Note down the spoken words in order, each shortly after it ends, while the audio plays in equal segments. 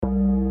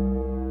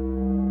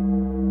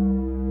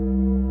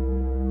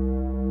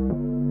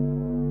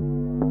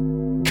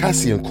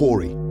Cassie and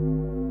Corey.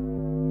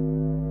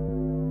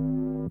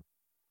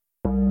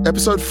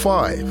 Episode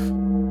 5.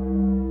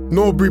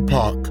 Norbury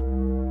Park.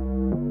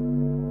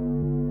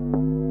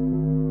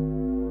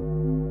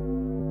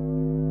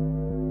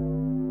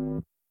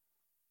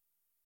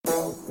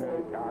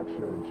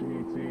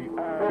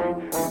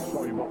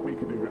 Show you what we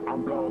can do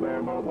and blow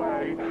them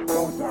away.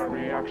 What's our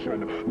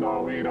reaction?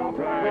 No, we don't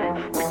play.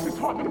 Mix is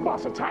hot to the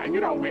boss of time, you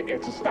know we're here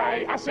to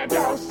stay. I said,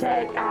 girls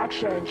take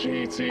action,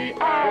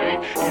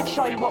 GTA.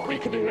 Show you what we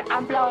can do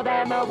and blow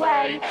them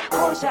away.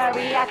 What's our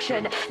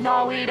reaction?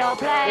 No, we don't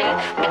play.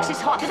 Mix is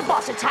hot to the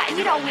boss of time,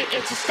 you know we're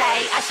here to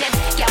stay. I said,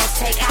 girls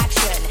take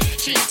action,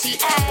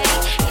 GTA.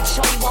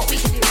 Show you what we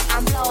can do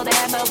and blow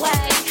them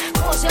away.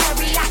 What's our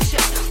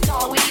reaction?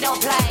 No, we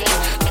don't play.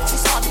 Mix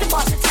is hot to the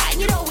boss of time,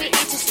 you know we're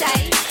here to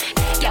stay.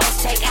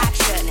 Girls take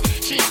action,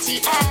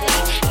 GTA.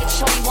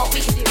 Show you what we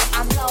can do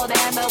and blow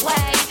them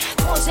away.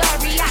 Cause a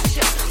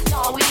reaction,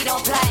 no we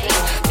don't play.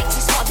 Mix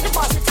is hot to the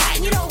boss of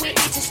time, you know we're here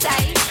to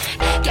stay.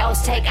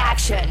 Girls take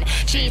action,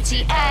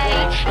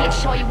 GTA.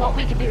 Show you what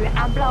we can do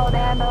and blow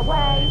them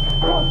away.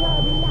 Cause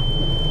a reaction.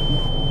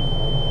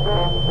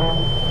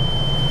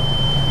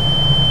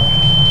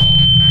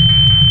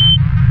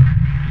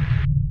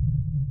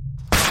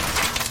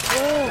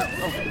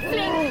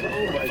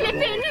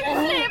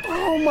 Flip.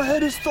 Oh, my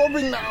head is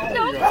throbbing now.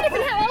 No, I'm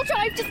flipping out. I'll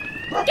drive. Just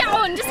get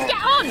on.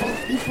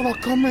 People are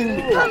coming.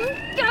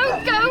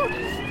 Go.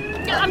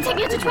 I'm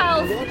taking it to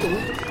 12. You're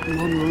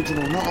on the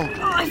original now.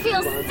 Oh, I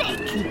feel sick.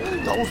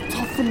 That was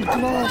tough in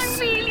class.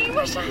 I really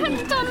wish I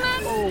hadn't done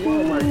that.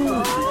 Oh my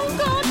God. Oh,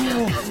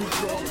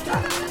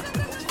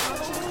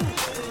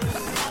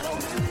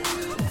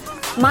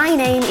 God. My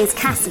name is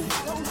Cassie.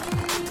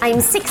 I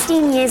am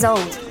 16 years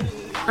old,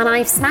 and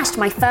I've smashed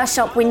my first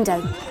shop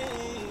window.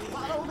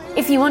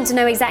 If you want to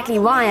know exactly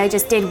why I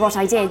just did what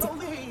I did,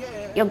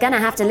 you're gonna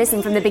have to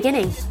listen from the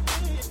beginning.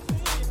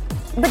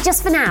 But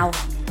just for now,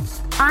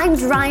 I'm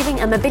driving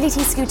a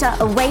mobility scooter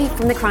away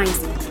from the crime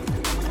scene.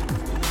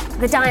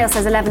 The dial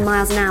says 11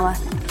 miles an hour.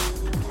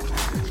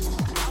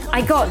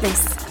 I got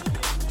this.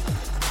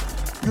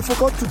 You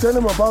forgot to tell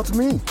him about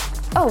me.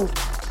 Oh,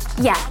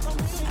 yeah.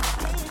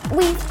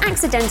 We've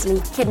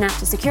accidentally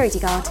kidnapped a security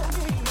guard.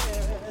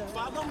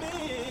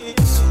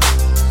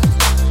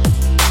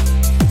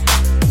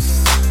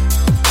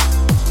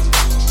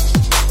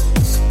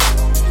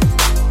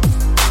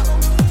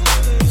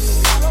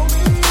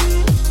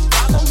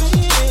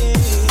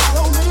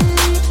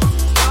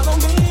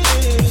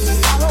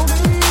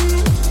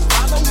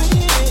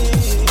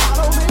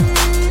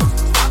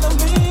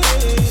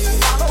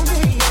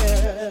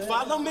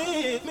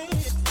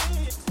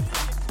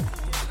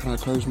 Can I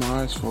close my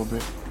eyes for a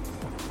bit?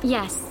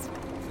 Yes.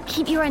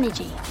 Keep your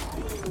energy.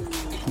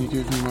 Can you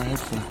give me my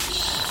headphone?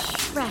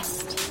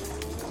 Rest.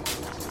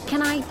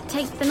 Can I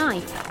take the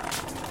knife?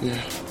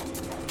 Yeah.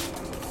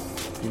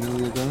 You know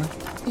where you're going?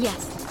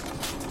 Yes.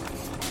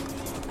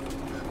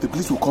 The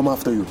police will come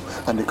after you,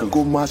 and they can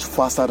go much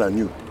faster than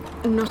you.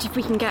 Not if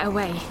we can get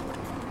away.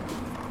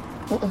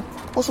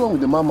 What's wrong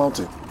with the man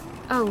mountain?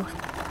 Oh.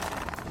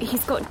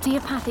 He's got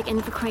idiopathic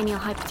intracranial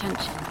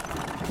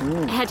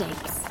hypertension.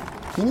 Headaches.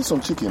 He needs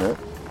some chicken, eh?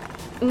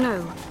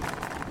 No.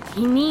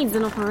 He needs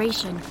an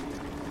operation.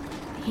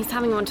 He's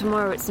having one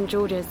tomorrow at St.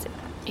 George's.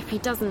 If he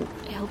doesn't,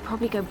 he'll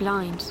probably go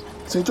blind.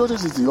 St.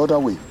 George's is the other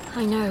way.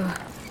 I know.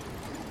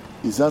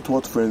 Is that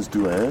what friends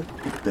do, eh?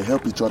 They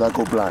help each other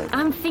go blind.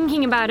 I'm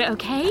thinking about it,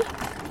 okay?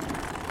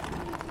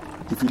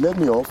 If you let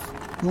me off,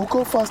 you will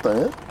go faster,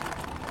 eh?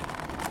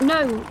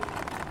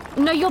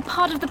 No, you're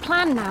part of the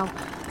plan now.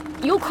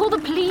 You'll call the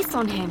police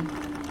on him.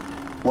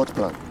 What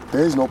plan?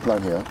 There is no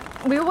plan here.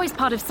 We're always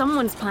part of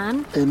someone's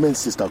plan. Amen,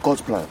 sister. God's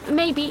plan.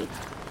 Maybe.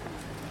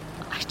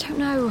 I don't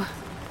know.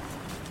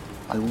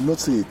 I will not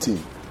say a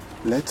thing.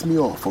 Let me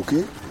off,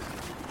 okay?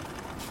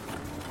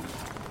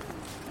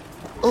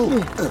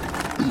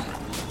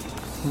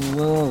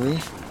 Where are we?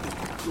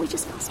 We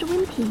just passed a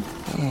Wimpy.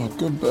 Oh,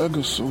 good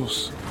burger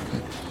sauce.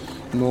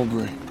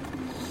 Norbury.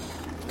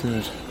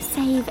 Good.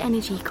 Save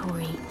energy,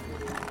 Corey.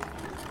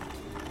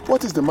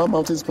 What is the Man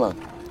Mountain's plan?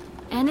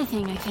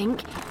 Anything, I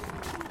think.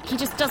 He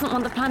just doesn't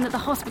want the plan that the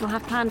hospital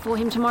have planned for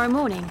him tomorrow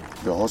morning.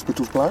 The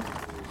hospital's plan?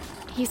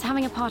 He's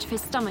having a part of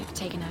his stomach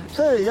taken out.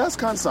 Hey, he has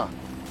cancer.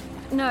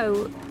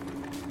 No,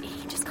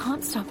 he just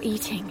can't stop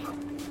eating.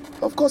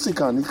 Of course he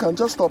can. He can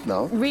just stop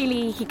now.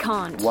 Really, he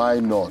can't. Why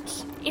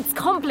not? It's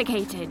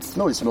complicated.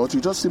 No, it's not.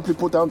 You just simply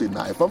put down the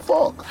knife and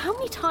fork. How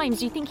many times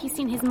do you think he's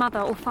seen his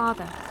mother or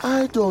father?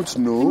 I don't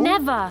know.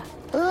 Never.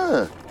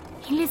 Ah.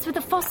 He lives with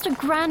a foster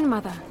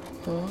grandmother.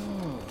 Oh.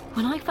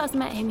 When I first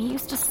met him, he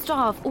used to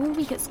starve all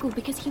week at school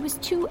because he was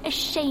too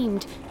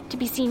ashamed to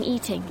be seen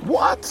eating.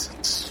 What?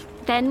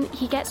 Then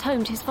he gets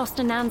home to his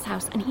foster nan's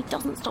house and he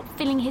doesn't stop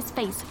filling his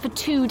face for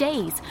 2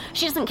 days.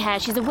 She doesn't care,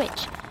 she's a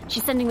witch.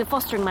 She's sending the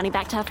fostering money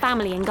back to her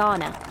family in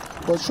Ghana.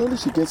 But surely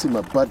she gets him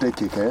a birthday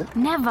cake, eh?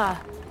 Never.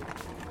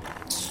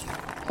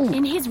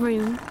 In his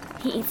room,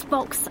 he eats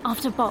box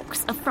after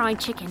box of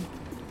fried chicken.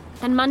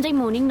 Then Monday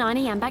morning, 9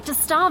 a.m, back to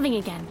starving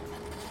again.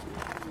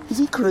 Is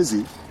he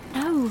crazy?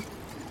 No.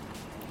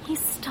 He's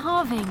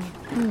starving.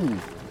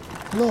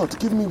 Lord,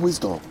 give me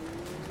wisdom.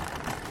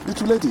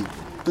 Little lady,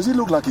 does it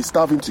look like he's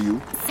starving to you?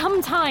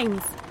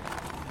 Sometimes.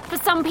 For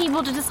some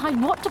people to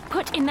decide what to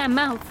put in their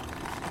mouth,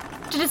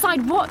 to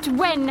decide what,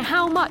 when,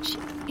 how much,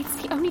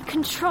 it's the only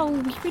control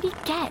we really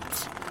get.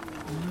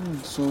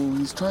 So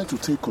he's trying to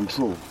take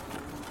control.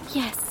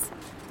 Yes.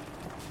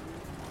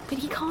 But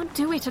he can't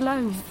do it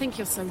alone. I think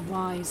you're so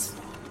wise.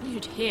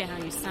 You'd hear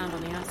how you sound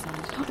on the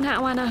outside. Not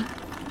now, Anna.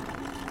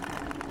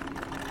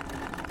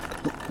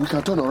 Look, we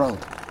can turn around.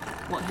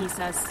 What he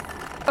says.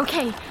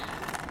 Okay.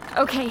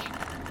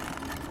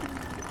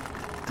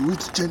 Do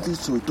it gently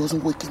so it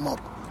doesn't wake him up.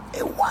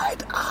 A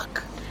wide arc.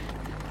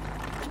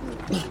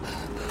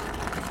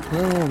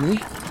 Where are we?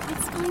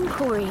 It's fine,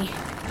 Corey.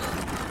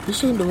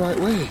 This ain't the right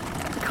way.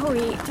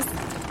 Corey, just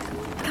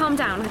calm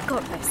down. I've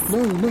got this.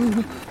 No.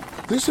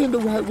 This ain't the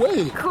right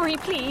way. Corey,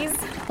 please.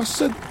 I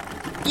said,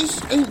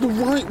 this ain't the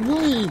right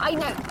way. I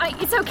know.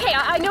 It's okay.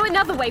 I know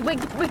another way.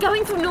 We're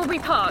going through Norbury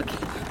Park.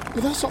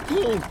 But that's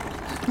uphill.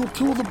 You'll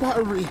kill the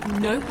battery. You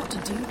know what to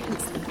do,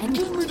 Casey. And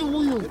Give me the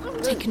wheel.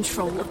 take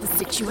control of the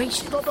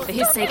situation. For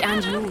his sake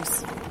and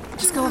yours.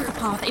 Just go off the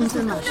path into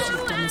the mud.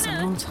 You've done this a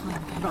long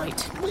time.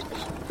 Right.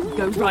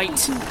 Go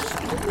right.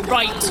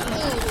 Right.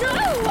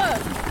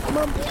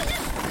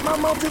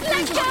 Mama,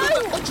 please.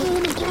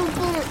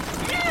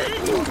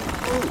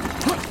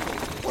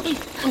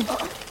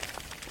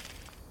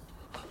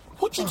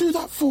 What'd you do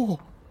that for?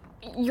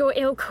 You're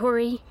ill,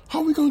 Corey. How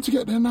are we going to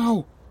get there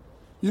now?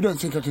 You don't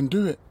think I can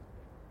do it?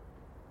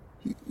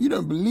 You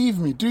don't believe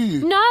me, do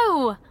you?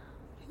 No!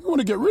 You want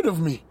to get rid of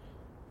me?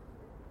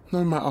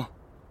 No matter.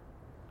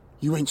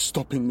 You ain't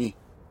stopping me.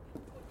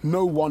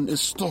 No one is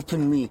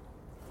stopping me.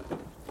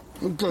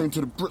 I'm going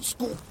to the Brit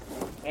school.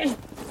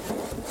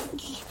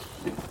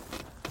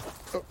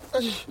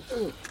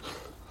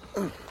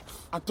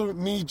 I don't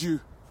need you.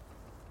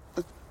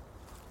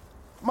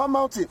 Man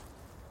Mountain,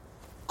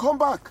 come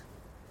back.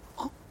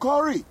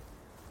 Corey,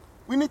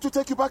 we need to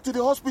take you back to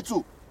the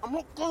hospital. I'm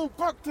not going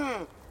back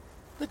there.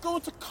 They're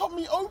going to cut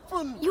me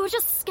open. You're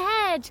just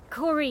scared,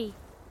 Corey.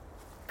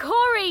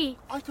 Corey!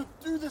 I could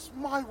do this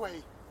my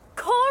way.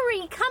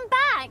 Corey, come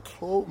back!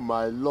 Oh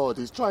my Lord,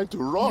 he's trying to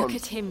run. Look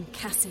at him,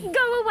 Cassie.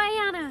 Go away,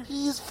 Anna.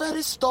 He is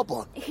very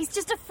stubborn. He's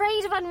just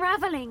afraid of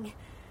unraveling.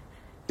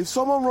 If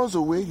someone runs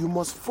away, you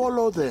must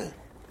follow them.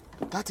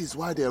 That is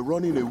why they're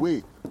running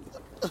away.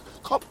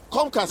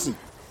 Come, Cassie.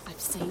 I've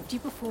saved you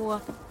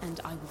before, and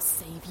I will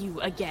save you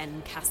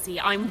again, Cassie.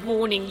 I'm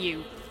warning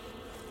you.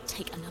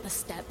 Take another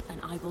step,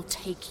 and I will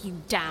take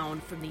you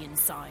down from the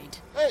inside.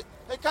 Hey,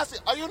 Cassie,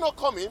 are you not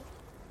coming?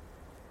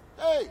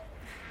 Hey.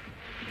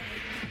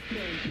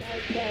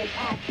 Take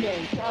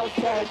action, girls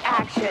take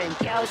action,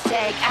 girls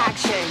take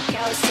action,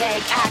 girls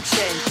take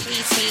action,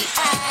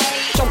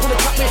 GTA. Jump on the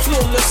track, we're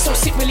flawless, so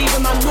sick we're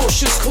leaving man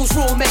nauseous. Cause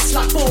raw mess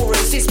like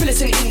borers, it's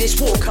militant in this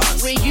walker.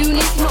 We're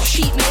unit, not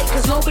sheep mate,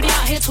 cause nobody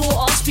out here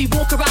taught us. We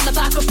walk around the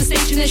back of the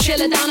stage and then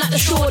shell it down like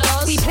the shore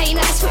does. We play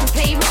nice but we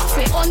play rough,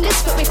 we're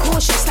honest but we're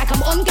cautious. Like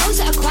I'm on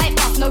girls that are quite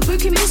rough, no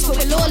booking moves but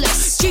we're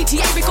lawless.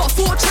 GTA, we got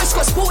fortress,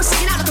 got sports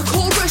singing out like a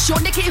chorus. Your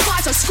negative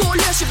vibes are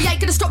scoreless, if you ain't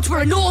gonna stop till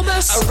we're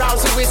enormous.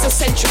 Arousal is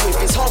essential,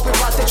 it's hard we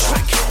ride the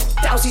track.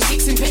 Dowsy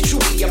sticks in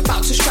petrol, we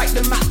about to strike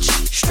the match.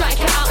 Strike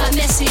it out like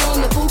Messi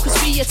on the ball cause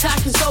we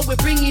attack. And so we're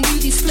bringing you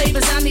these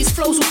flavours and these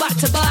flows all back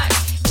to back.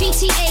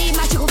 GTA,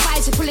 magical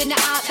vibes are pulling it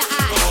out the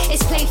eye.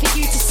 It's plain for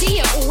you to see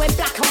it all in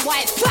black and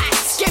white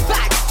facts. Get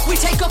back, we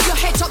take off your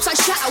head tops like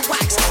shatter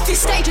wax.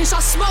 This stage is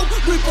our smoke,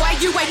 rude boy,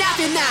 you ain't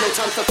having that. No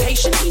time for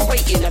patiently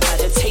waiting, I've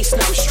had a taste,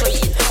 now I'm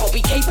straighting. I'll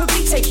be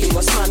capably taking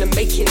what's mine and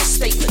making a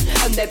statement.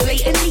 And they're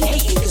blatantly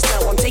hating, cause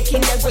now I'm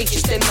taking their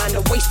wages. Their man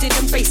are wasted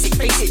and basic,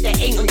 they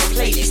ain't on your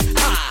playlist.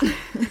 Ha!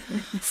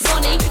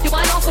 Funny, you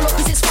might laugh a lot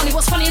cause it's funny.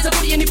 What's funny is I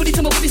body anybody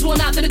to my body's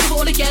worn out, then I do it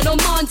all again on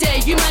Monday.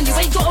 You man, you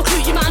ain't got a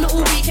clue, you man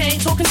all week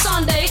ain't talking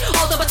Sunday.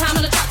 All the time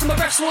on the track, my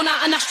breath's worn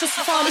out and that's just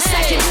the fun. It's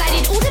like you're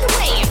gliding all in the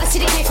way. I see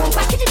the here from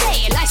back in the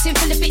day. Life's in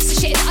full of bits of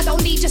shit that I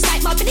don't need, just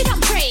like my filling up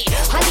tray.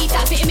 I need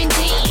that vitamin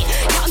D.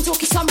 Now I'm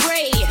talking some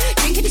Ray.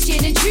 Drinking this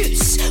gin and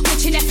juice,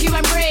 watching nephew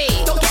and Ray.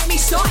 Don't get me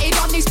started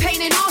on these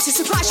pain and arses.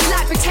 Surprise you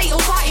like potato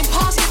biting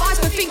past your eyes,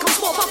 but think I'm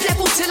small up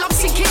level till I'm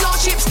sinking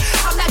large ships.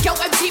 I'm that girl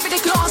empty with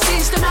the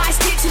glasses, the nice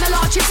tits and the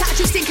large chips that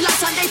just thinking like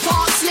Sunday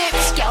park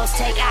slips. Girls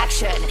take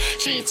action,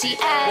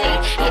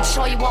 GTA. Here to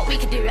show you what we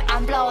can do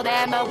and blow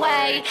them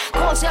away.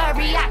 Cause a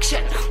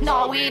reaction,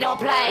 no we don't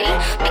play.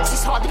 Mix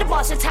is harder than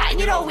buzz attack,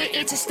 you know we're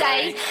here to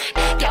stay.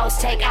 Girls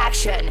take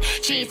action,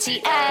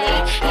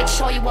 GTA. Here to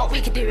show you what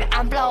we can do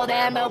and blow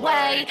them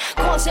away.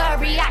 Cause a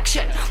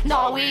reaction,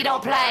 no we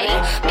don't play.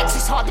 Mix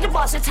is harder than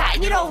buzz attack,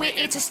 you know we're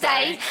here to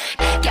stay.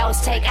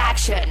 Girls take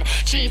action,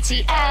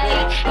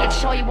 GTA. Here to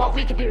show you what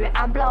we can do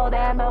and blow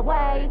them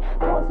away.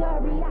 Cause a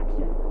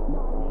reaction,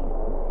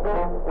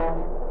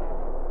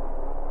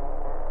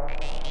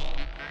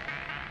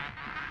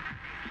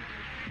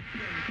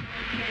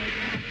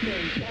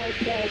 Girls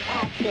take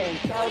action,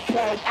 girls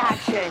take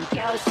action,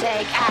 girls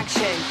take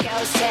action,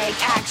 girls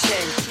take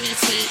action,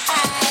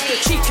 GTA. The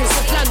cheekers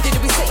have landed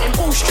and we set them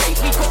all straight.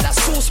 We got that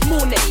sauce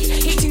more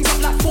name. Heating's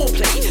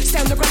foreplay. Stay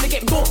on the ground and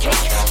get more cake.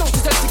 Don't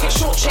deserve to get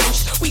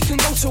shortchanged. We can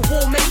go to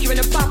war, mate. You're in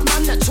a bad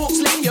man that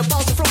talks lame. Your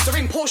bars and frogs are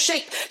in poor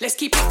shape. Let's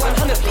keep it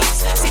 100, please.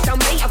 Sit down,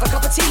 mate, have a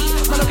cup of tea.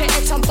 Man, I'll get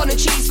head, tongue, bun and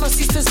cheese. Cause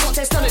sisters want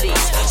test none of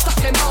these. Stuck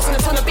them bars and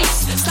a ton of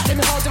beats. Stack them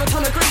hard with a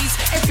ton of grease.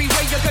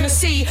 Everywhere you're gonna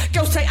see.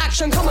 Girls take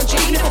action, come on, G.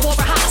 Never wore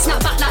a hat,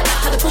 snap back like that.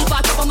 Had a pull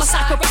back up on my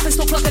sack. A rap and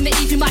still plugging the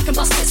EV mic and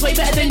bust it's way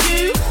better than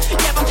you.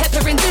 Yeah, I'm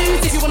peppering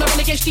dudes. If you wanna run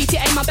against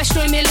GTA, my best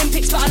join the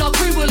Olympics. But our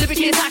crew will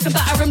lyrically attack and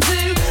batter them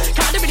too.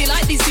 Kinda really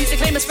like these dudes. They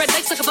claim to spread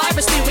legs like a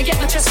virus do. And get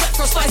my chest wet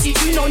for a spicy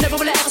tune. No, never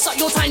will I ever suck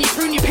your tiny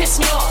prune. You piss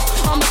me off.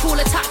 I'm a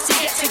cooler taxi.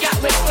 Get to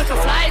Gatwick. We can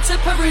fly to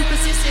Peru.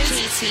 Cause this is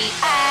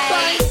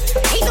GTA.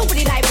 Ain't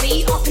nobody like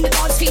me. Up in the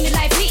bars feeling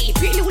lively.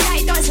 Pretty little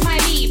light dancing my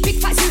me. Big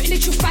fat suit and the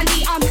truth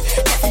bandy. I'm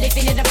definitely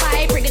living in the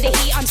vibe. Bringing the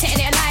heat. I'm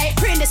setting it alight.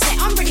 Putting the set.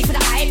 I'm ready for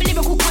the hype.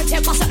 Lyrical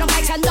content. Bust up the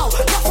mics. I know.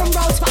 Not from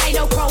roads, but I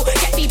know crow.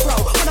 Get me bro.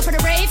 Run up for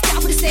the rave. Get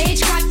up on the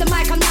stage. Grab the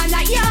mic. I'm down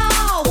like yo.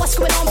 What's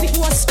going on?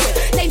 People want squid.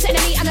 Name's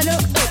enemy and I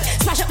look good.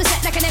 Smash up the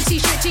set like an MC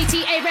should.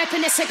 GTA rep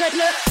and it's a good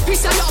look.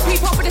 Peace a lot of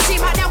people up in the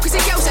scene right now cause the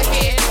girls are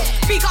here.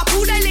 Big up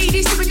all the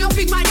ladies doing your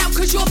thing right now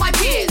cause you're my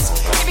peers.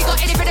 If you got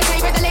anything to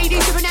say with the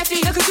ladies doing their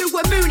thing, I could do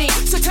with Mooney.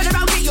 So turn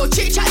around, get your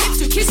chit chat lips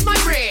to kiss my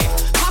rear.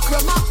 Pucker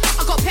 'em up,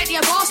 I got plenty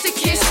of ass to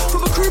kiss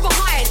from a crew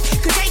behind.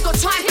 Cause they ain't got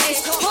time for this.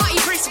 Party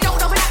bricks, don't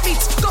know what that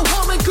means. Go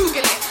home and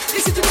Google it.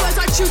 Listen to the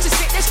words I choose to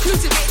spit. There's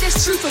clues of it, there's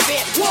truth of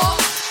it. What?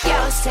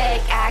 Girls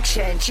take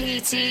action,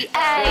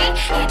 GTA.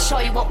 He'd show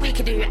you what we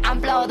can do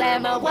and blow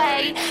them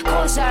away.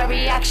 Cause a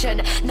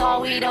reaction, no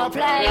we don't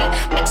play.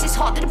 Mix is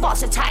hot to the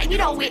boss and tight, you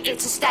know we're here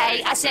to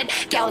stay. I said,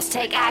 girls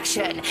take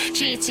action,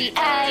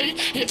 GTA.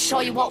 He'd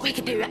show you what we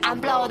can do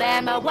and blow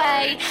them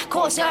away.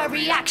 Cause a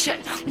reaction,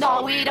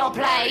 no we don't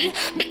play.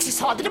 Mix is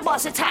hot to the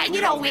boss and tight,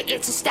 you know we're here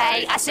to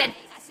stay. I said,